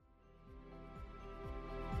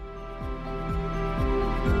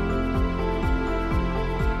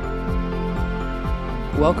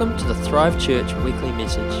Welcome to the Thrive Church weekly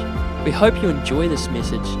message. We hope you enjoy this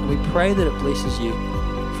message and we pray that it blesses you.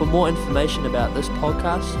 For more information about this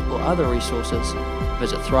podcast or other resources,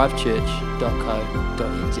 visit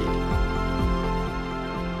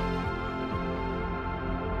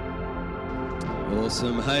thrivechurch.co.nz.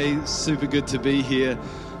 Awesome. Hey, super good to be here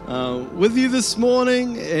with you this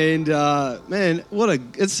morning. And man,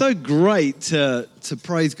 it's so great to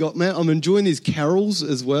praise God. Man, I'm enjoying these carols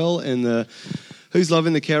as well. And who's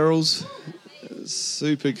loving the carols?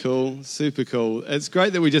 Super cool, super cool. It's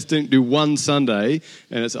great that we just didn't do one Sunday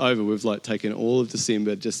and it's over. We've taken all of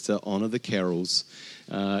December just to honour the carols,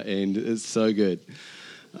 and it's so good.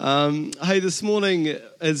 Hey, this morning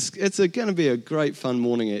it's going to be a great fun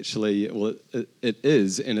morning actually. Well, it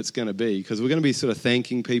is, and it's going to be, because we're going to be sort of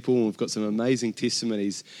thanking people, and we've got some amazing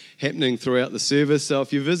testimonies happening throughout the service. So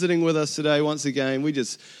if you're visiting with us today, once again, we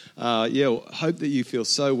just hope that you feel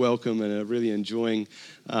so welcome and are really enjoying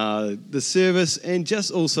the service, and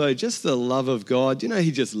just the love of God. You know,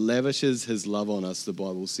 He just lavishes His love on us, the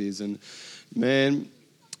Bible says, and man,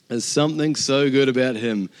 there's something so good about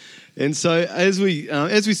Him. And so as we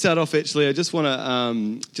start off, actually, I just want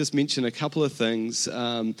to just mention a couple of things.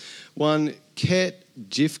 One, Kat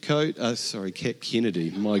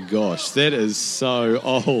Kennedy. My gosh, that is so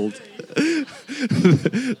old.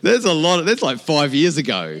 That's like 5 years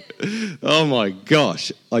ago. Oh my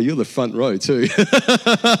gosh. Oh, you're the front row too.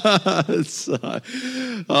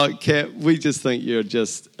 Kat, we just think you're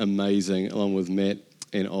just amazing, along with Matt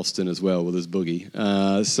and Austin as well with his boogie.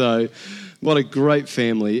 So what a great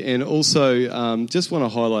family. And also just want to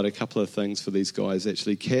highlight a couple of things for these guys.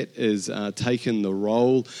 Actually, Kat is taken the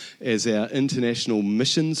role as our international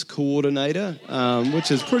missions coordinator,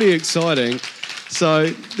 which is pretty exciting. So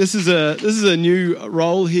this is a new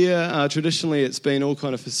role here. Traditionally, it's been all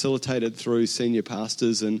kind of facilitated through senior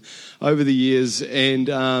pastors and over the years. And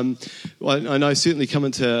I know certainly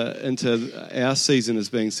coming into our season as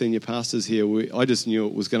being senior pastors here, I just knew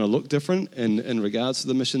it was going to look different in regards to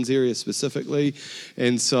the missions area specifically.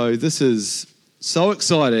 And so this is so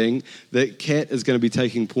exciting that Kat is going to be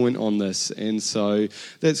taking point on this. And so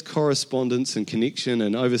that's correspondence and connection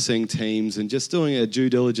and overseeing teams and just doing our due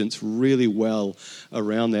diligence really well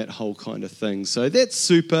around that whole kind of thing. So that's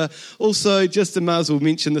super. Also, just to might as well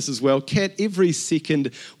mention this as well, Kat every second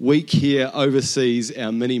week here oversees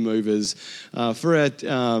our mini movers for our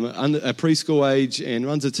preschool age, and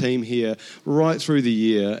runs a team here right through the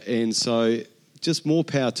year. And so just more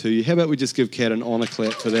power to you. How about we just give Kat an honour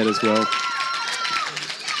clap for that as well?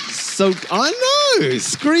 So I know,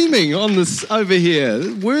 screaming on this over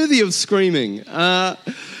here, worthy of screaming.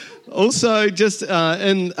 Also, just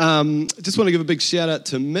want to give a big shout out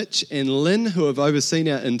to Mitch and Lynn, who have overseen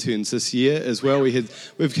our interns this year as well.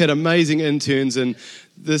 We've had amazing interns, and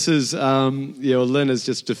this is Lynn is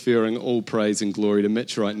just deferring all praise and glory to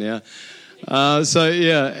Mitch right now. So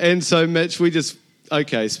Mitch,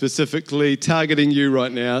 specifically targeting you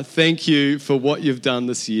right now. Thank you for what you've done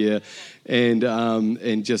this year. And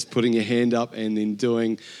just putting your hand up and then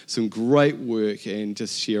doing some great work and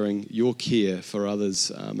just sharing your care for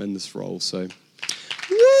others in this role. So,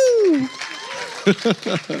 woo!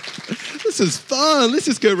 This is fun. Let's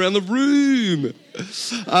just go around the room.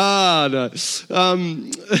 No.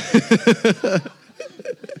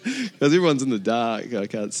 Because everyone's in the dark. I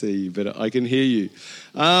can't see you, but I can hear you.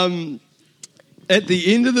 At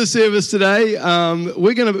the end of the service today,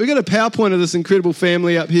 we're going to PowerPoint of this incredible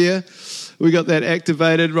family up here. We got that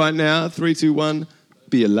activated right now. 3, 2, 1.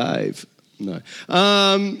 Be alive. No.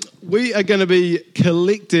 We are going to be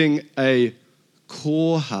collecting a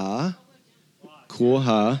koha.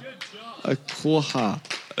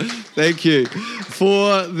 Thank you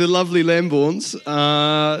for the lovely Lamborns.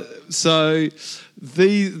 So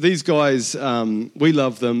these guys, we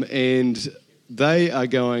love them, and they are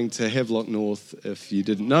going to Havelock North, if you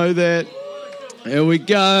didn't know that. Here we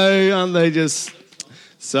go. Aren't they just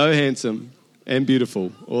so handsome and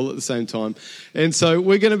beautiful all at the same time? And so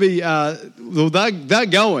we're going to be, they're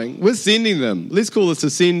going. We're sending them. Let's call this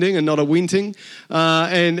a sending and not a wenting.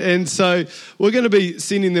 And so we're going to be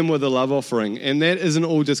sending them with a love offering. And that isn't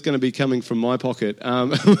all just going to be coming from my pocket. I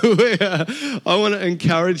want to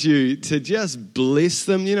encourage you to just bless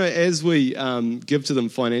them. You know, as we give to them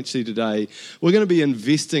financially today, we're going to be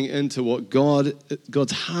investing into what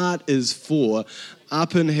God's heart is for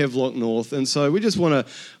up in Havelock North. And so we just want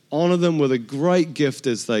to honour them with a great gift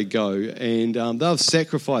as they go. And they've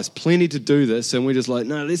sacrificed plenty to do this, and we're just like,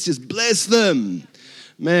 no, let's just bless them.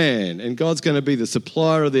 Man, and God's going to be the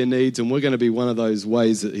supplier of their needs, and we're going to be one of those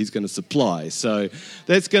ways that he's going to supply. So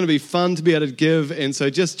that's going to be fun to be able to give. And so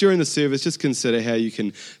just during the service, just consider how you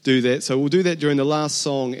can do that. So we'll do that during the last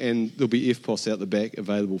song, and there'll be FPOS out the back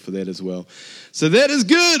available for that as well. So that is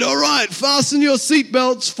good. All right, fasten your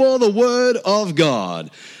seatbelts for the word of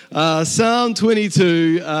God. Psalm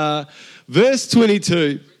 22, verse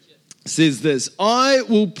 22 says this: I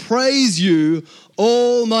will praise you,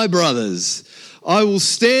 all my brothers. I will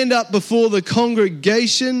stand up before the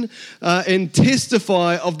congregation and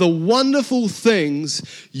testify of the wonderful things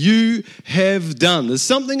you have done. There's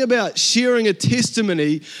something about sharing a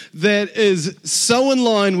testimony that is so in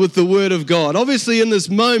line with the Word of God. Obviously, in this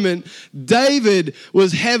moment, David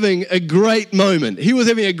was having a great moment. He was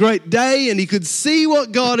having a great day, and he could see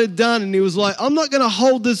what God had done, and he was like, I'm not going to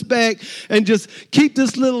hold this back and just keep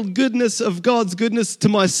this little goodness of God's goodness to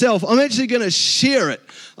myself. I'm actually going to share it.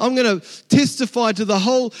 I'm going to testify to the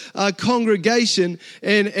whole congregation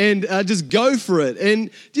and just go for it. And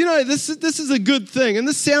you know, this is a good thing, and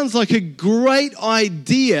this sounds like a great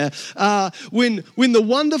idea when the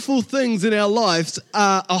wonderful things in our lives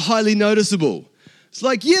are highly noticeable. It's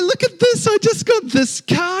like, yeah, look at this. I just got this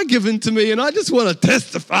car given to me, and I just want to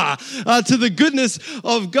testify to the goodness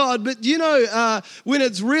of God. But, you know, when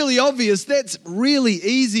it's really obvious, that's really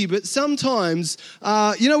easy. But sometimes,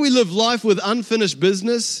 you know, we live life with unfinished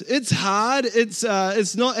business. It's hard. It's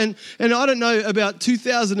not. And I don't know about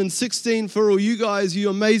 2016 for all you guys, you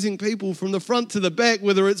amazing people from the front to the back,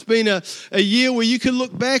 whether it's been a year where you can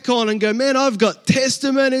look back on and go, man, I've got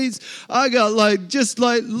testimonies. I got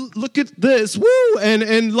look at this. Woo!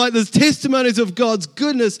 And like there's testimonies of God's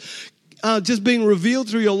goodness just being revealed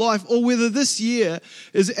through your life, or whether this year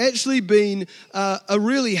has actually been a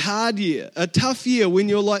really hard year, a tough year when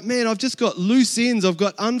you're like, man, I've just got loose ends, I've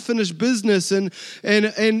got unfinished business, and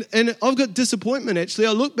I've got disappointment. Actually,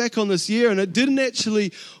 I look back on this year and it didn't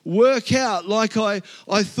actually work out like I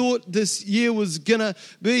thought this year was gonna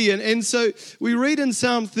be. And so we read in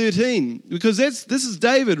Psalm 13, because this is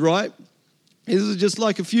David, right? This is just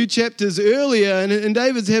like a few chapters earlier, and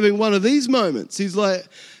David's having one of these moments. He's like,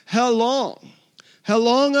 how long? How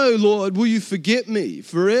long, O Lord, will you forget me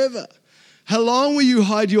forever? How long will you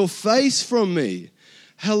hide your face from me?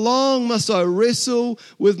 How long must I wrestle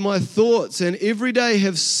with my thoughts and every day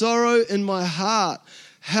have sorrow in my heart?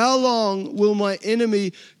 How long will my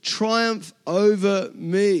enemy triumph over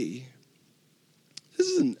me? This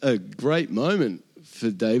isn't a great moment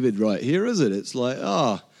for David right here, is it? It's like,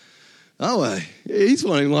 he's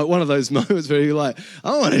wanting like one of those moments where you're like,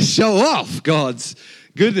 I want to show off God's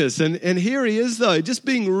goodness. And here he is, though, just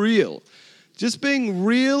being real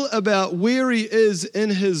about where he is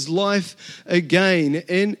in his life again.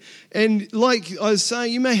 And like I was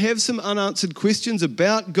saying, you may have some unanswered questions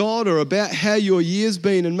about God or about how your year's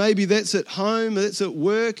been, and maybe that's at home, that's at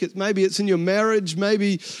work, maybe it's in your marriage,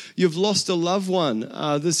 maybe you've lost a loved one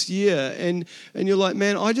this year, and you're like,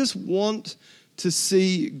 man, I just want to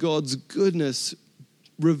see God's goodness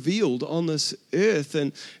revealed on this earth.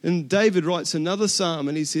 And David writes another psalm,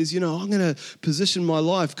 and he says, you know, I'm going to position my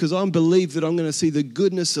life because I believe that I'm going to see the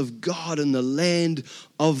goodness of God in the land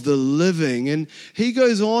of the living. And he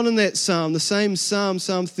goes on in that psalm, the same psalm,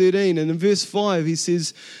 Psalm 13, and in verse 5 he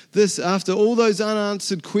says this: after all those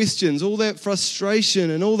unanswered questions, all that frustration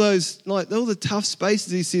and all those, like all the tough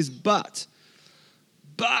spaces, he says, but,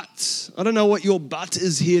 I don't know what your but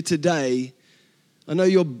is here today. I know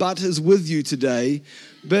your but is with you today,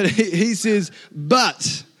 but he says,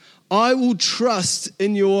 but I will trust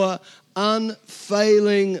in your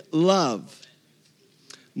unfailing love.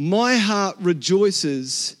 My heart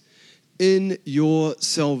rejoices in your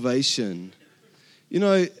salvation. You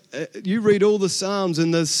know, you read all the Psalms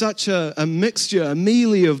and there's such a mixture, a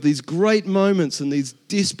melee of these great moments and these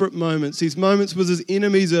desperate moments, these moments where his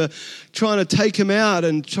enemies are trying to take him out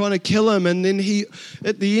and trying to kill him. And then he,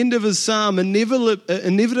 at the end of his Psalm,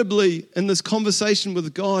 inevitably in this conversation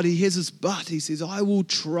with God, he has this but. He says, I will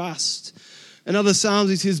trust. In other Psalms,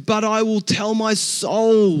 he says, but I will tell my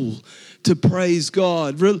soul to praise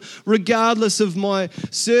God, regardless of my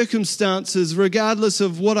circumstances, regardless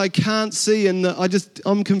of what I can't see, and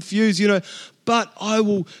I'm confused, you know, but I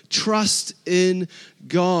will trust in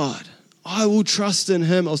God. I will trust in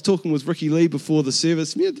Him. I was talking with Ricky Lee before the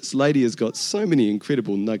service. Yeah, this lady has got so many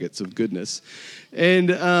incredible nuggets of goodness. And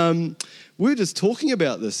we were just talking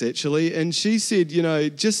about this, actually, and she said, you know,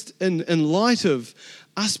 just in light of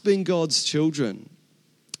us being God's children,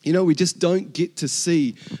 you know, we just don't get to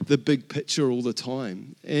see the big picture all the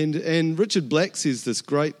time. And Richard Black says this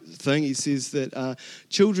great thing. He says that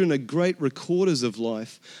children are great recorders of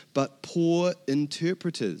life, but poor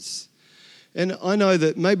interpreters. And I know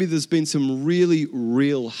that maybe there's been some really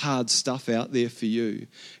real hard stuff out there for you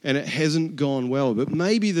and it hasn't gone well, but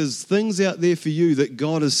maybe there's things out there for you that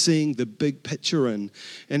God is seeing the big picture in,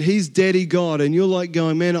 and He's Daddy God, and you're like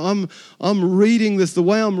going, man, I'm reading this, the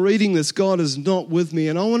way I'm reading this, God is not with me.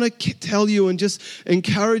 And I want to tell you and just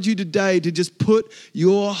encourage you today to just put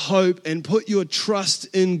your hope and put your trust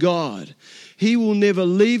in God. He will never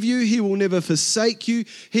leave you. He will never forsake you.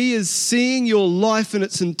 He is seeing your life in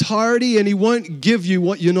its entirety, and He won't give you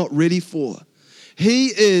what you're not ready for. He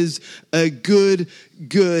is a good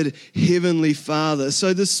Heavenly Father.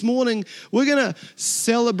 So this morning, we're going to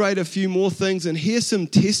celebrate a few more things and hear some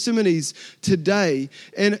testimonies today.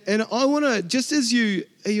 And I want to, just as you're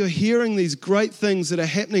hearing these great things that are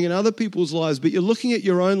happening in other people's lives, but you're looking at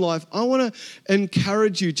your own life, I want to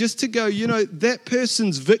encourage you just to go, that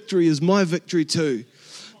person's victory is my victory too.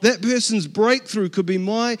 That person's breakthrough could be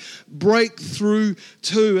my breakthrough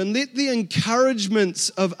too. And let the encouragements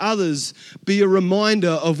of others be a reminder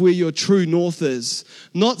of where your true north is.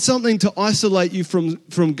 Not something to isolate you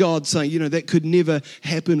from God, saying, that could never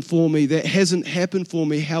happen for me. That hasn't happened for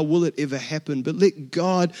me. How will it ever happen? But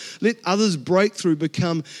let others' breakthrough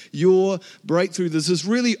become your breakthrough. There's this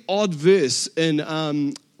really odd verse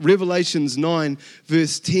in Revelations 9,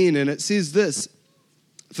 verse 10, and it says this: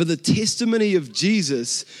 "For the testimony of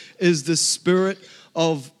Jesus is the spirit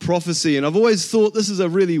of prophecy." And I've always thought this is a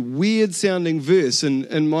really weird sounding verse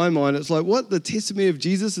in my mind. It's like, what? The testimony of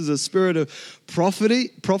Jesus is a spirit of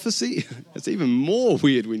prophecy? It's even more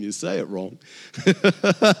weird when you say it wrong.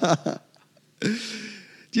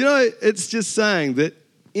 It's just saying that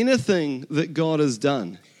anything that God has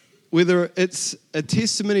done, whether it's a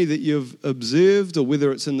testimony that you've observed or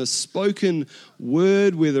whether it's in the spoken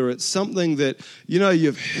word, whether it's something that,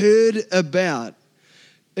 you've heard about,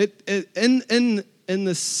 in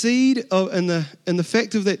the seed of, in the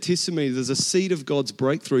fact of that testimony, there's a seed of God's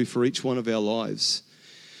breakthrough for each one of our lives.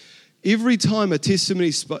 Every time a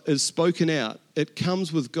testimony is spoken out, it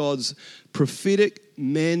comes with God's prophetic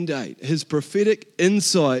mandate, His prophetic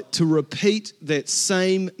insight to repeat that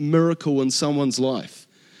same miracle in someone's life.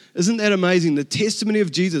 Isn't that amazing? The testimony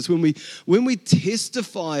of Jesus, when we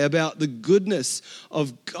testify about the goodness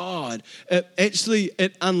of God, it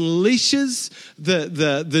unleashes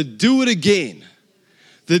the do it again.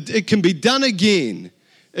 That it can be done again.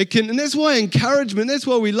 And that's why encouragement, that's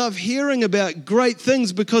why we love hearing about great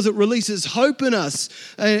things, because it releases hope in us.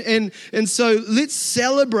 And so let's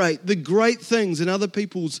celebrate the great things in other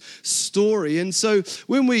people's story. And so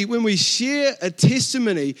when we share a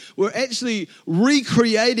testimony, we're actually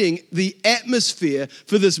recreating the atmosphere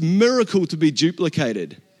for this miracle to be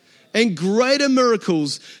duplicated and greater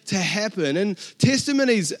miracles to happen. And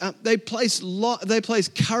testimonies, they place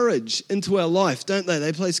courage into our life, don't they?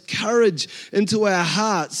 They place courage into our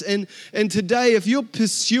hearts. And today, if you're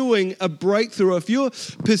pursuing a breakthrough, if you're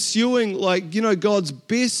pursuing God's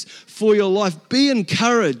best for your life, be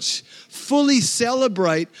encouraged. Fully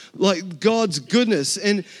celebrate God's goodness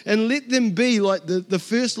and let them be like the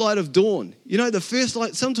first light of dawn. The first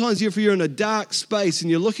light. Sometimes if you're in a dark space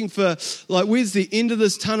and you're looking for where's the end of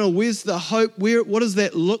this tunnel? Where's the hope? What does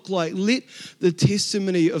that look like? Let the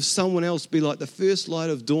testimony of someone else be like the first light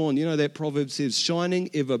of dawn. That proverb says, shining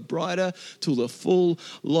ever brighter till the full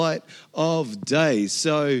light of day.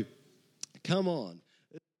 So come on.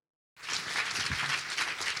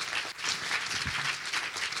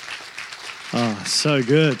 Oh, so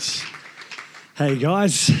good. Hey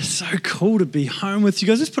guys, so cool to be home with you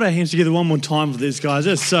guys. Let's put our hands together one more time for these guys.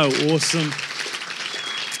 That's so awesome.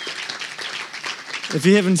 If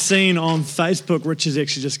you haven't seen on Facebook, Rich has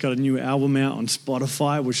actually just got a new album out on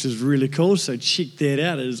Spotify, which is really cool. So check that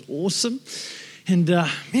out. It is awesome. And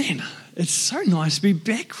man, it's so nice to be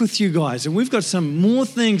back with you guys. And we've got some more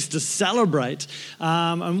things to celebrate.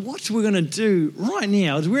 And what we're going to do right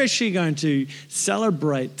now is we're actually going to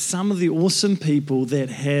celebrate some of the awesome people that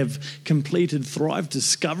have completed Thrive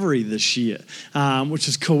Discovery this year, which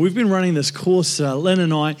is cool. We've been running this course, Lynn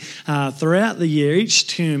and I, throughout the year,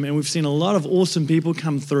 each term, and we've seen a lot of awesome people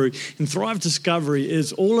come through. And Thrive Discovery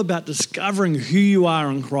is all about discovering who you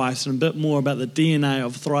are in Christ and a bit more about the DNA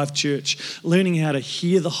of Thrive Church, learning how to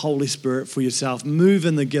hear the Holy Spirit for yourself, move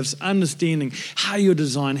in the gifts, understanding how you're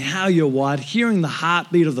designed, how you're wired, hearing the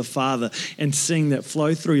heartbeat of the Father and seeing that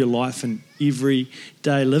flow through your life and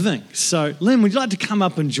everyday living. So, Lynn, would you like to come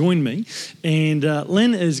up and join me? And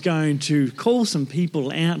Lynn is going to call some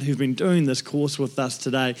people out who've been doing this course with us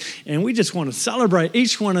today. And we just want to celebrate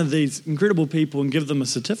each one of these incredible people and give them a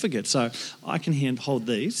certificate. So I can hold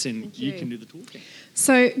these and you can do the talking.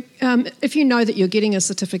 So if you know that you're getting a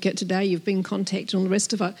certificate today, you've been contacted and all the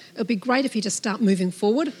rest of it, it'll be great if you just start moving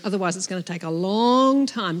forward. Otherwise, it's going to take a long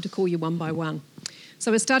time to call you one by one.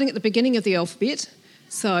 So we're starting at the beginning of the alphabet,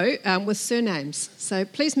 so with surnames. So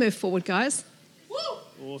please move forward, guys.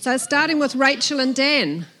 Awesome. So starting with Rachel and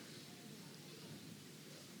Dan.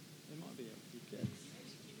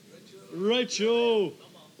 Rachel!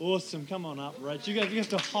 Awesome, come on up, Rachel. You have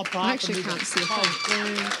to hop up. I actually can't see a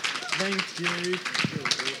thing. Thank you. You're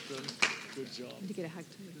awesome. Good job. Did you get a hug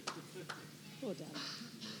too? Well done.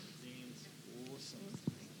 Dan's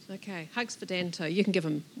awesome. Okay, hugs for Dan too. You can give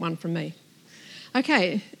him one from me.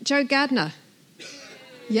 Okay, Joe Gardner.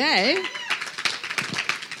 Yay.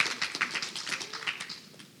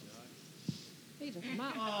 He didn't come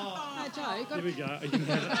up. Hi, Joe. Here we go. You can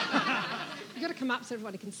have it. You've got to come up so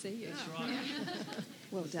everybody can see you. That's right.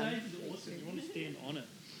 Well done. The stage is awesome. You want to stand on it.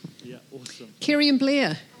 Yeah, awesome. Kerry and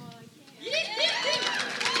Blair.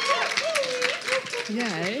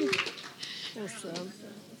 Yay. Awesome.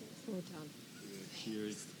 Well done.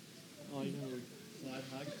 Cheers. Oh, you have a side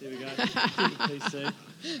hug. There we go. Please see.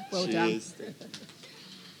 Well Cheers. done.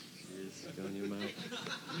 Cheers. Go on your mate.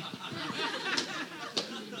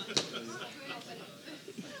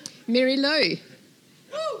 Mary Lou.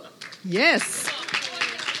 Yes.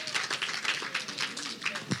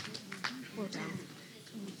 Well done.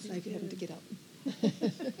 Save you having to get up.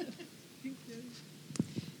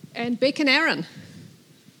 And Beck and Aaron.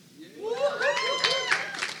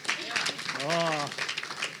 Oh.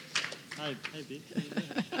 Hey, Beck.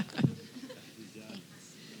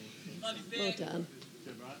 Well done.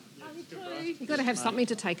 You've got to have something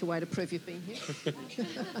to take away to prove you've been here.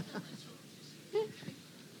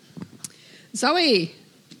 Zoe.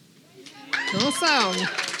 Awesome.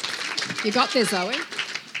 You got there, Zoe.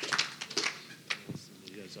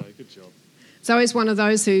 Yeah, Zoe, good job. Zoe's one of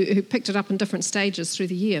those who picked it up in different stages through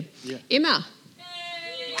the year. Yeah. Emma.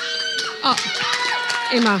 Oh,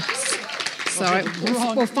 Emma. Sorry.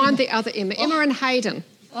 We'll find the other Emma. Emma and Hayden.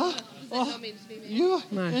 You're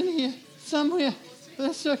No. in here somewhere.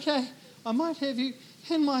 That's okay. I might have you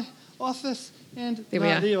in my office and... There we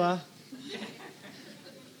are. There you are.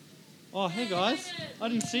 Oh, hey guys. I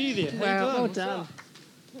didn't see you there. How you Well doing? done.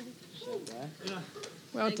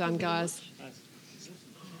 Well done, guys.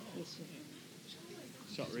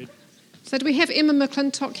 Shot red. So do we have Emma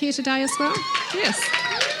McClintock here today as well? Yes.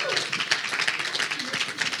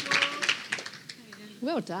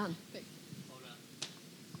 Well done.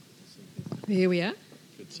 Here we are.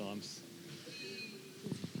 Good times.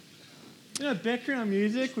 Background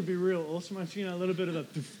music would be real awesome. If a little bit of a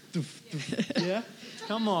doof, doof, doof. Yeah?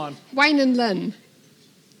 Come on. Wayne and Lynn.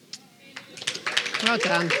 Well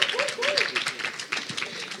done.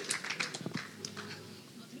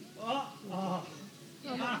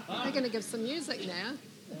 They're going to give some music now.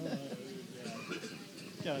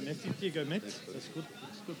 Yeah, Matthew. Here you go, mate. That's good.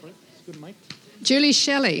 That's good, bro. That's good, mate. Julie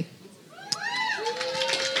Shelley.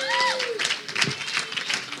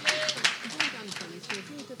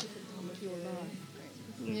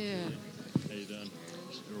 Yeah. How you doing?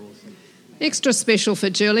 You're awesome. Extra special for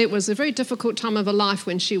Julie. It was a very difficult time of her life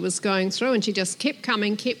when she was going through, and she just kept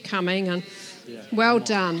coming, and well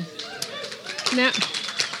done. Now,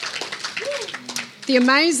 the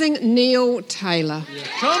amazing Neil Taylor. Yeah.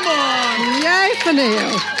 Come on! Yay for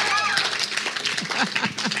Neil.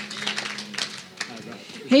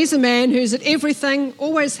 He's a man who's at everything,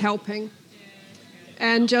 always helping,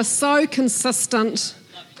 and just so consistent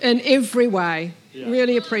in every way. Yeah.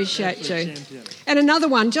 Really appreciate you. Champion. And another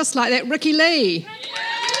one, just like that, Ricky Lee.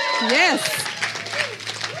 Yes.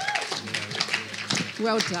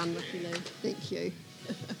 Well done, Ricky Lee. Thank you.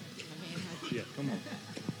 Yeah, come on.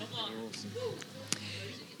 You're awesome.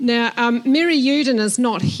 Now, Mary Uden is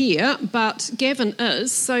not here, but Gavin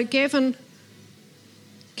is. So, Gavin,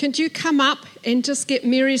 could you come up and just get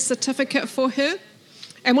Mary's certificate for her?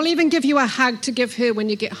 And we'll even give you a hug to give her when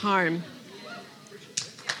you get home.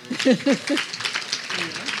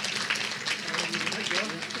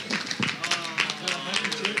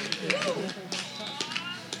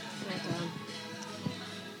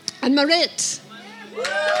 And Marit.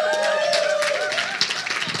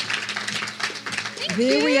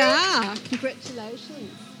 There we are.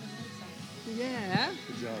 Congratulations. Yeah.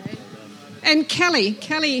 Good job. Well done. And Kelly.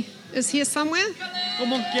 Kelly is here somewhere?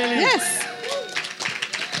 Come on, Kelly. Yes.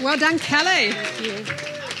 Well done, Kelly. Yeah.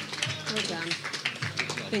 Well done.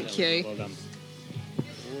 Thank you. Well done.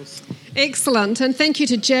 Awesome. Excellent. And thank you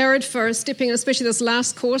to Jared for stepping in, especially this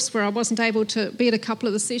last course where I wasn't able to be at a couple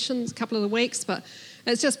of the sessions, a couple of the weeks, but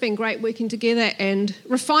it's just been great working together and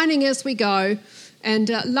refining as we go And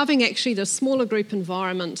loving actually the smaller group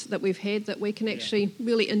environment that we've had, that we can actually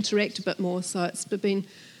really interact a bit more. So it's been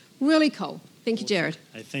really cool. Thank you, Jared.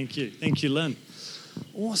 Hey, thank you. Thank you, Lynn.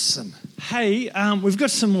 Awesome. Hey, we've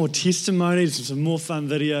got some more testimonies and some more fun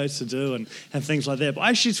videos to do and things like that. But I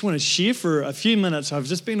actually just want to share for a few minutes. I've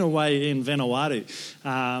just been away in Vanuatu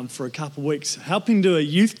for a couple of weeks, helping do a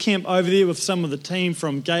youth camp over there with some of the team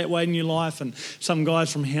from Gateway New Life and some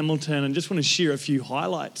guys from Hamilton, and just want to share a few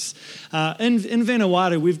highlights. In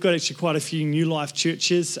Vanuatu, we've got actually quite a few New Life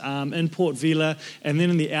churches in Port Vila and then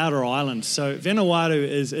in the outer islands. So Vanuatu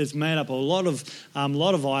is made up of a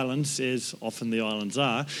lot of islands, as often the islands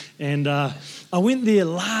are, and I went there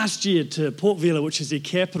last year to Port Vila, which is their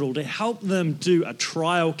capital, to help them do a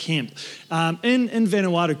trial camp. In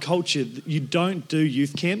Vanuatu culture, you don't do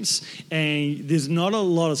youth camps, and there's not a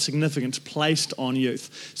lot of significance placed on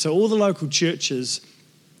youth. So all the local churches,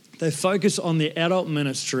 they focus on their adult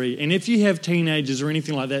ministry, and if you have teenagers or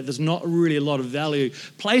anything like that, there's not really a lot of value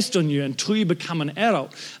placed on you until you become an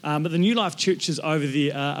adult. But the New Life churches over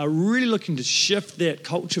there are really looking to shift that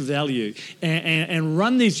culture value and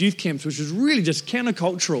run these youth camps, which is really just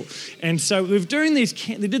countercultural. And so we're doing they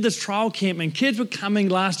did this trial camp, and kids were coming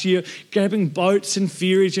last year, grabbing boats and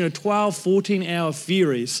ferries, 12, 14-hour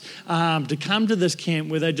ferries, to come to this camp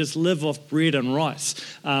where they just live off bread and rice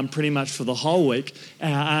pretty much for the whole week.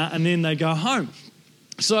 And then they go home.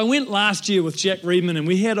 So I went last year with Jack Reedman, and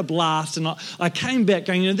we had a blast, and I came back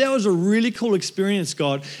going, that was a really cool experience,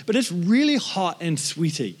 God, but it's really hot and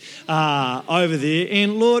sweaty over there.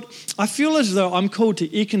 And Lord, I feel as though I'm called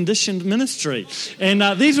to air-conditioned ministry.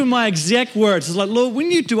 And these were my exact words. It's like, Lord,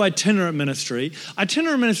 when you do itinerant ministry,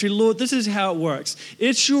 Lord, this is how it works.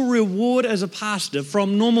 It's your reward as a pastor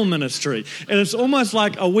from normal ministry. And it's almost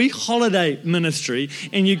like a wee holiday ministry,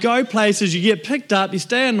 and you go places, you get picked up, you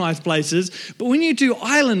stay in nice places, but when you do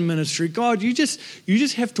island ministry, God, you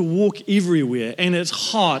just have to walk everywhere, and it's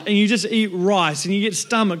hot, and you just eat rice, and you get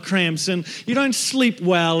stomach cramps, and you don't sleep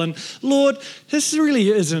well. And Lord, this really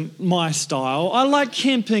isn't my style. I like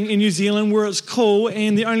camping in New Zealand where it's cool,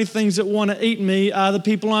 and the only things that want to eat me are the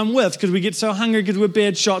people I'm with, because we get so hungry because we're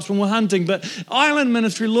bad shots when we're hunting. But island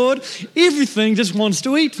ministry, Lord, everything just wants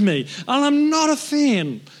to eat me, and I'm not a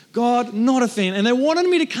fan. God, not a fan. And they wanted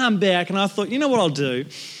me to come back, and I thought, you know what I'll do?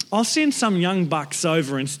 I'll send some young bucks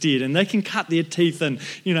over instead, and they can cut their teeth and,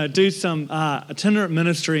 do some itinerant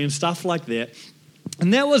ministry and stuff like that.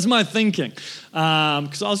 And that was my thinking,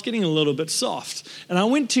 because I was getting a little bit soft. And I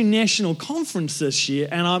went to national conference this year,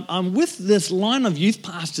 and I'm with this line of youth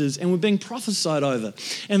pastors, and we're being prophesied over.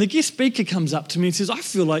 And the guest speaker comes up to me and says, I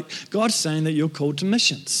feel like God's saying that you're called to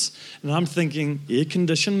missions. And I'm thinking,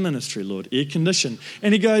 air-conditioned ministry, Lord, air-conditioned.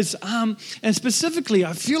 And he goes, and specifically,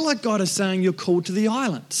 I feel like God is saying you're called to the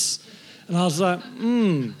islands. And I was like,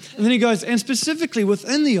 And then he goes, and specifically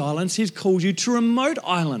within the islands, he's called you to remote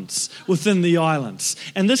islands within the islands.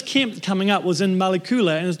 And this camp coming up was in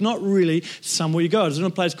Malekula, and it's not really somewhere you go. It's in a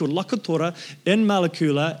place called Lakatora in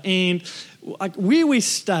Malekula, and where we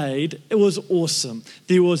stayed, it was awesome.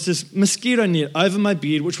 There was this mosquito net over my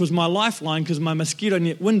bed, which was my lifeline because my mosquito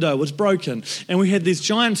net window was broken. And we had these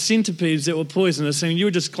giant centipedes that were poisonous, and you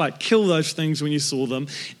would just kill those things when you saw them.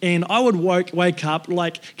 And I would wake up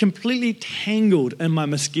completely tangled in my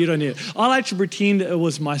mosquito net. I like to pretend it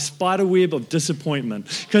was my spider web of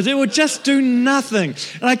disappointment because it would just do nothing.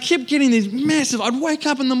 And I kept getting these massive, I'd wake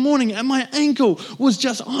up in the morning and my ankle was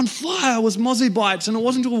just on fire with mozzie bites. And it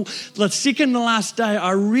wasn't until the second to last day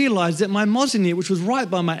I realised that my mozzie net, which was right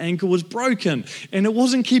by my ankle, was broken, and it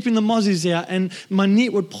wasn't keeping the mozzies out, and my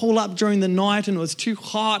net would pull up during the night, and it was too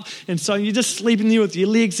hot, and so you're just sleeping there with your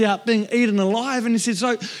legs out being eaten alive. And he said,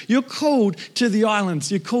 so you're called to the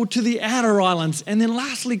islands, you're called to the outer islands, and then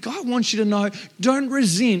lastly, God wants you to know, don't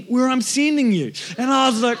resent where I'm sending you. And I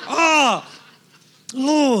was like,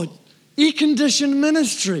 Lord, air-conditioned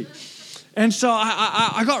ministry. And so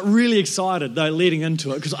I got really excited, though, leading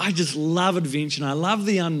into it, because I just love adventure and I love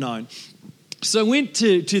the unknown. So I went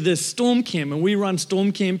to this storm camp, and we run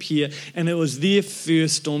storm camp here, and it was their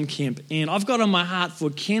first storm camp. And I've got on my heart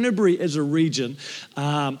for Canterbury as a region,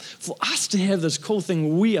 for us to have this cool thing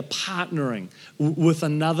where we are partnering with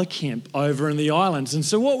another camp over in the islands. And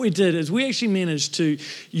so what we did is we actually managed to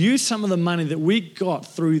use some of the money that we got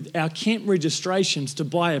through our camp registrations to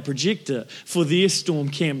buy a projector for their storm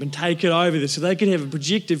camp and take it over there so they could have a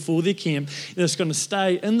projector for their camp that's going to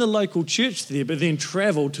stay in the local church there but then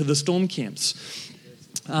travel to the storm camps.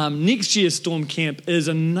 next year's storm camp is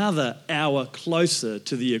another hour closer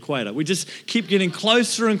to the equator. We just keep getting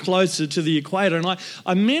closer and closer to the equator. And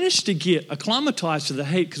I managed to get acclimatized to the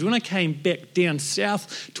heat, because when I came back down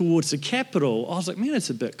south towards the capital, I was like, man, it's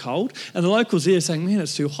a bit cold. And the locals there saying, man,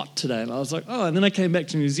 it's too hot today. And I was like, oh, and then I came back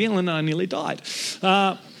to New Zealand and I nearly died.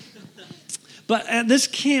 But this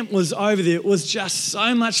camp was over there. It was just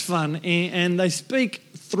so much fun. And they speak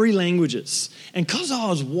 3 languages. And because I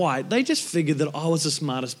was white, they just figured that I was the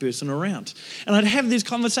smartest person around. And I'd have these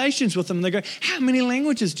conversations with them. And they go, how many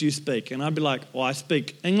languages do you speak? And I'd be like, well, I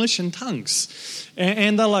speak English and tongues.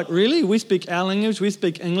 And they're like, really? We speak our language, we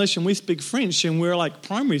speak English, and we speak French. And we're like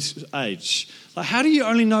primary age. Like, how do you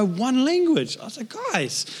only know one language? I was like,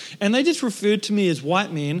 guys. And they just referred to me as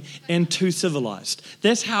white man and too civilized.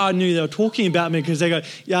 That's how I knew they were talking about me, because they go,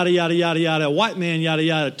 yada, yada, yada, yada, white man, yada,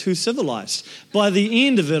 yada, too civilized. By the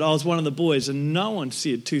end of it, I was one of the boys, and no one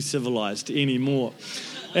said too civilized anymore.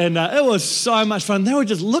 And it was so much fun. They would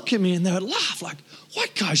just look at me and they would laugh like,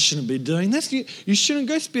 white guys shouldn't be doing this. You shouldn't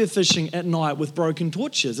go spearfishing at night with broken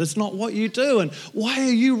torches. It's not what you do. And why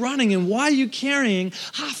are you running? And why are you carrying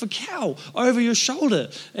half a cow over your shoulder?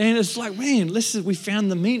 And it's like, man, we found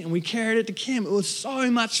the meat and we carried it to camp. It was so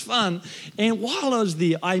much fun. And while I was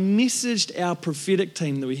there, I messaged our prophetic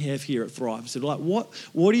team that we have here at Thrive. I said, like, what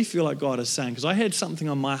do you feel like God is saying? Because I had something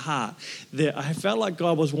on my heart that I felt like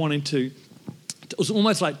God was wanting to, it was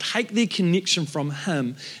almost like take their connection from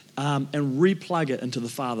Him and replug it into the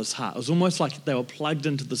Father's heart. It was almost like they were plugged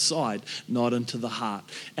into the side, not into the heart.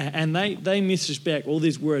 And they messaged back all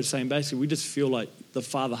these words saying, basically, we just feel like the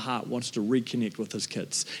Father heart wants to reconnect with His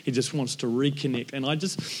kids. He just wants to reconnect. And I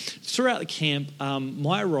just, throughout the camp,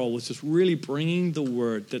 my role was just really bringing the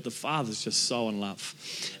word that the Father's just so in love.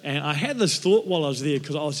 And I had this thought while I was there,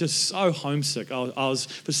 because I was just so homesick. I was,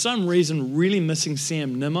 for some reason, really missing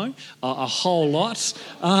Sam Nimmo a whole lot.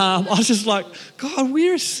 I was just like, God,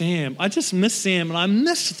 where is Sam? I just miss Sam, and I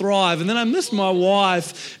miss Thrive, and then I miss my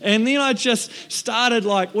wife. And then I just started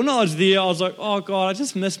like, when I was there, I was like, oh God, I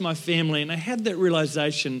just miss my family. And I had that realization.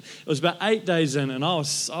 It was about 8 days in, and I was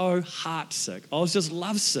so heartsick. I was just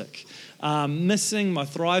lovesick, missing my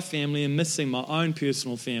Thrive family and missing my own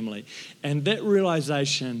personal family. And that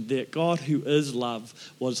realization that God, who is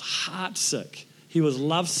love, was heartsick. He was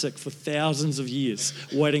lovesick for thousands of years,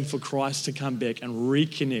 waiting for Christ to come back and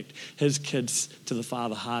reconnect His kids to the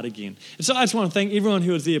Father heart again. And so I just want to thank everyone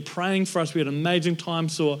who was there praying for us. We had an amazing time,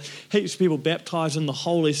 saw heaps of people baptized in the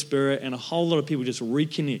Holy Spirit, and a whole lot of people just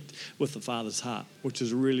reconnect with the Father's heart, which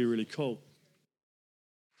is really, really cool.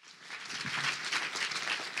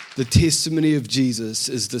 The testimony of Jesus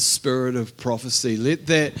is the spirit of prophecy. Let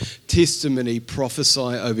that testimony prophesy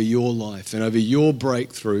over your life and over your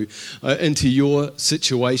breakthrough into your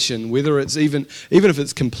situation, whether it's even if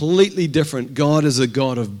it's completely different. God is a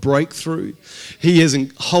God of breakthrough. He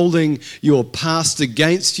isn't holding your past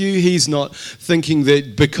against you. He's not thinking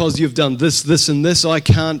that because you've done this, this, and this, I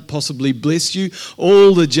can't possibly bless you.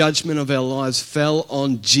 All the judgment of our lives fell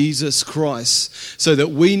on Jesus Christ, so that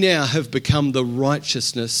we now have become the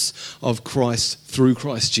righteousness of Christ through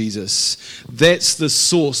Christ Jesus. That's the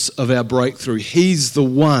source of our breakthrough. He's the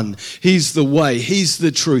one. He's the way. He's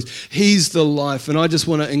the truth. He's the life. And I just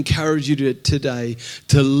want to encourage you today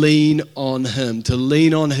to lean on Him, to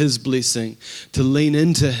lean on His blessing, to lean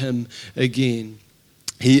into Him again.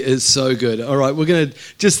 He is so good. All right, we're going to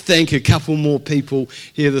just thank a couple more people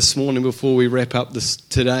here this morning before we wrap up this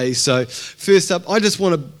today. So first up, I just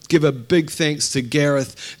want to give a big thanks to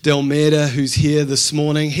Gareth Delmeda, who's here this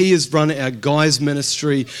morning. He has run our guys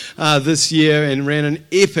ministry this year and ran an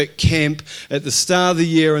epic camp at the start of the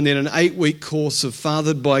year, and then an 8-week course of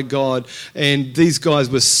Fathered by God. And these guys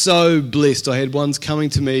were so blessed. I had ones coming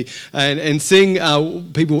to me and seeing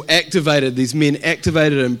people activated, these men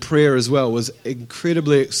activated in prayer as well, was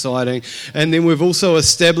incredibly exciting. And then we've also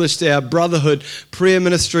established our brotherhood prayer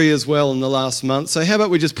ministry as well in the last month. So how about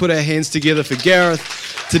we just put our hands together for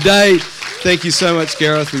Gareth today. Thank you so much,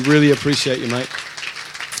 Gareth. We really appreciate you, mate.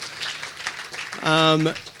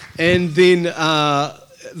 And then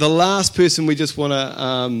the last person we just want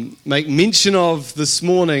to make mention of this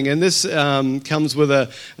morning, and this comes with a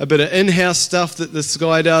bit of in-house stuff that this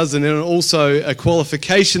guy does, and then also a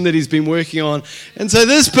qualification that he's been working on. And so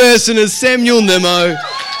this person is Samuel Nimmo.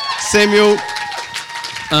 Samuel,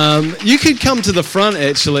 you could come to the front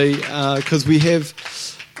actually, because we have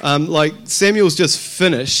like Samuel's just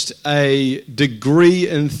finished a degree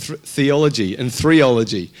in theology, in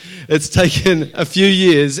theology. It's taken a few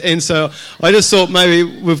years, and so I just thought maybe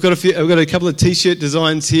we've got a couple of T-shirt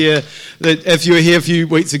designs here. That if you were here a few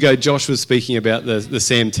weeks ago, Josh was speaking about the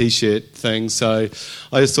Sam T-shirt thing. So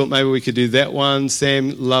I just thought maybe we could do that one.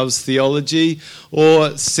 Sam loves theology,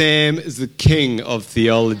 or Sam is the king of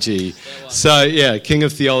theology. So yeah, king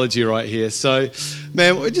of theology right here. So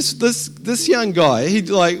man, we're just this young guy, he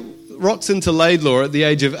like rocks into Laidlaw at the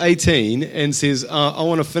age of 18 and says, I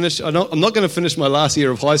want to finish, I'm not going to finish my last year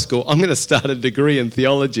of high school, I'm going to start a degree in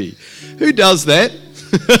theology. Who does that?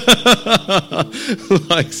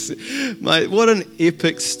 Like, mate, what an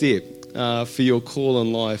epic step for your call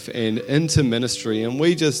in life and into ministry. And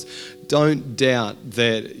we just don't doubt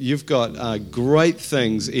that you've got great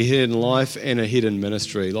things ahead in life and ahead in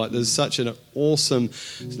ministry. Like, there's such an awesome,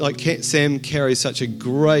 like Sam carries such a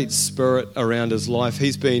great spirit around his life.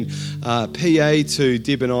 He's been PA to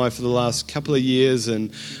Deb and I for the last couple of years,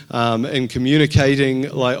 and communicating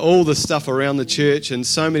like all the stuff around the church and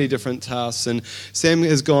so many different tasks. And Sam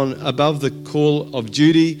has gone above the call of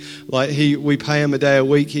duty. Like we pay him a day a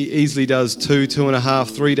week. He easily does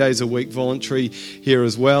 2.5, 3 days a week voluntary here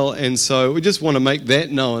as well. And so we just want to make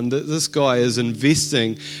that known that this guy is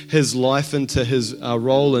investing his life into his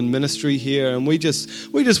role in ministry here. And we just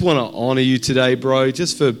want to honour you today, bro,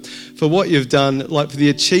 just for what you've done, like for the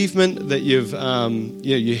achievement that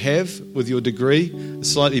you have with your degree. It's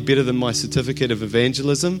slightly better than my certificate of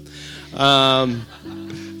evangelism.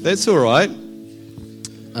 That's all right.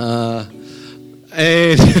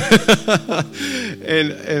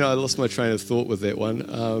 And and I lost my train of thought with that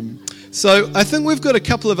one. So I think we've got a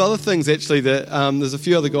couple of other things actually that there's a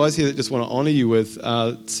few other guys here that just want to honour you with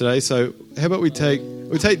today. So how about we take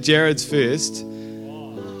Jared's first?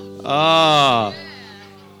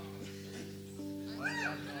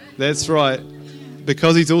 That's right,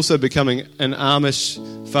 because he's also becoming an Amish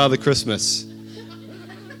Father Christmas.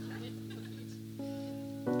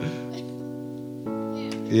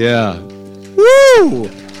 Yeah. Woo!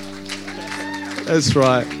 That's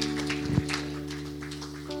right.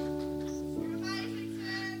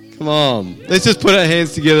 Come on. Let's just put our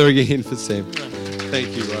hands together again for Sam.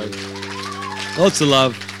 Thank you, bro. Lots of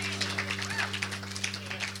love.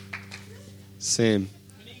 Sam.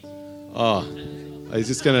 Oh, he's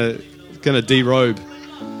just gonna derobe.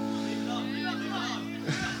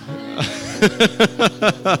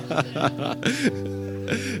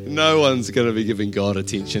 No one's going to be giving God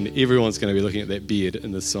attention. Everyone's going to be looking at that beard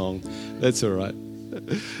in the song. That's all right.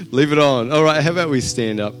 Leave it on. All right, how about we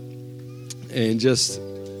stand up and just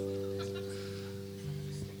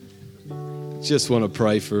want to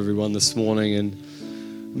pray for everyone this morning.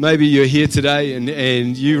 And maybe you're here today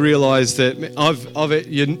and you realise that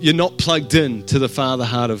you're not plugged in to the Father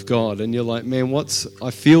heart of God, and you're like, man,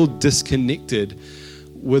 I feel disconnected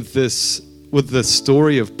with the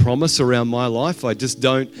story of promise around my life. I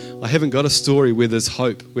haven't got a story where there's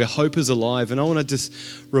hope, where hope is alive. And I want to just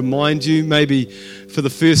remind you, maybe for the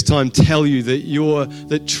first time, tell you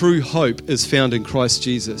that true hope is found in Christ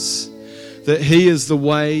Jesus. That He is the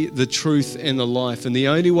way, the truth, and the life. And the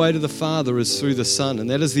only way to the Father is through the Son. And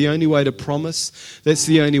that is the only way to promise. That's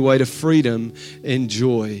the only way to freedom and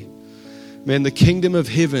joy. Man, the kingdom of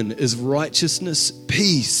heaven is righteousness,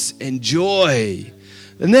 peace, and joy.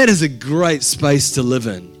 And that is a great space to live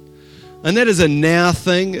in. And that is a now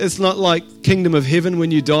thing. It's not like kingdom of heaven when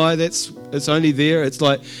you die. It's only there. It's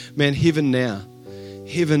like, man, heaven now.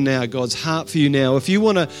 Heaven now, God's heart for you now. If you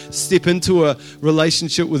want to step into a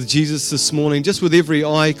relationship with Jesus this morning, just with every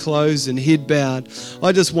eye closed and head bowed,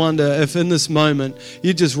 I just wonder if in this moment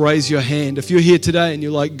you just raise your hand. If you're here today and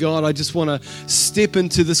you're like, God, I just want to step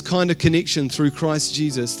into this kind of connection through Christ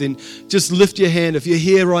Jesus, then just lift your hand. If you're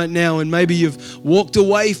here right now and maybe you've walked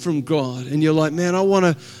away from God and you're like, man,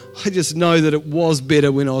 I just know that it was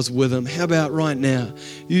better when I was with Him. How about right now?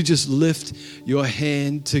 You just lift your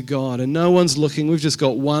hand to God. And no one's looking. We've just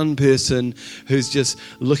got one person who's just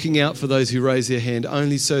looking out for those who raise their hand,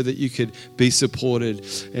 only so that you could be supported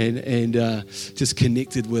and just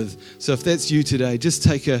connected with. So if that's you today, just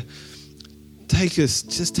take a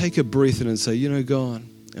breath in and say, you know, God,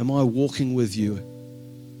 am I walking with you?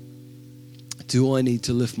 Do I need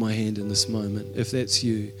to lift my hand in this moment? If that's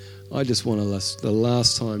you, I just want to, the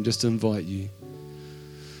last time, just invite you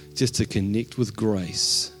just to connect with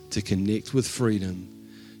grace, to connect with freedom,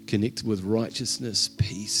 connect with righteousness,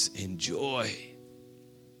 peace, and joy.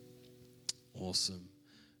 Awesome.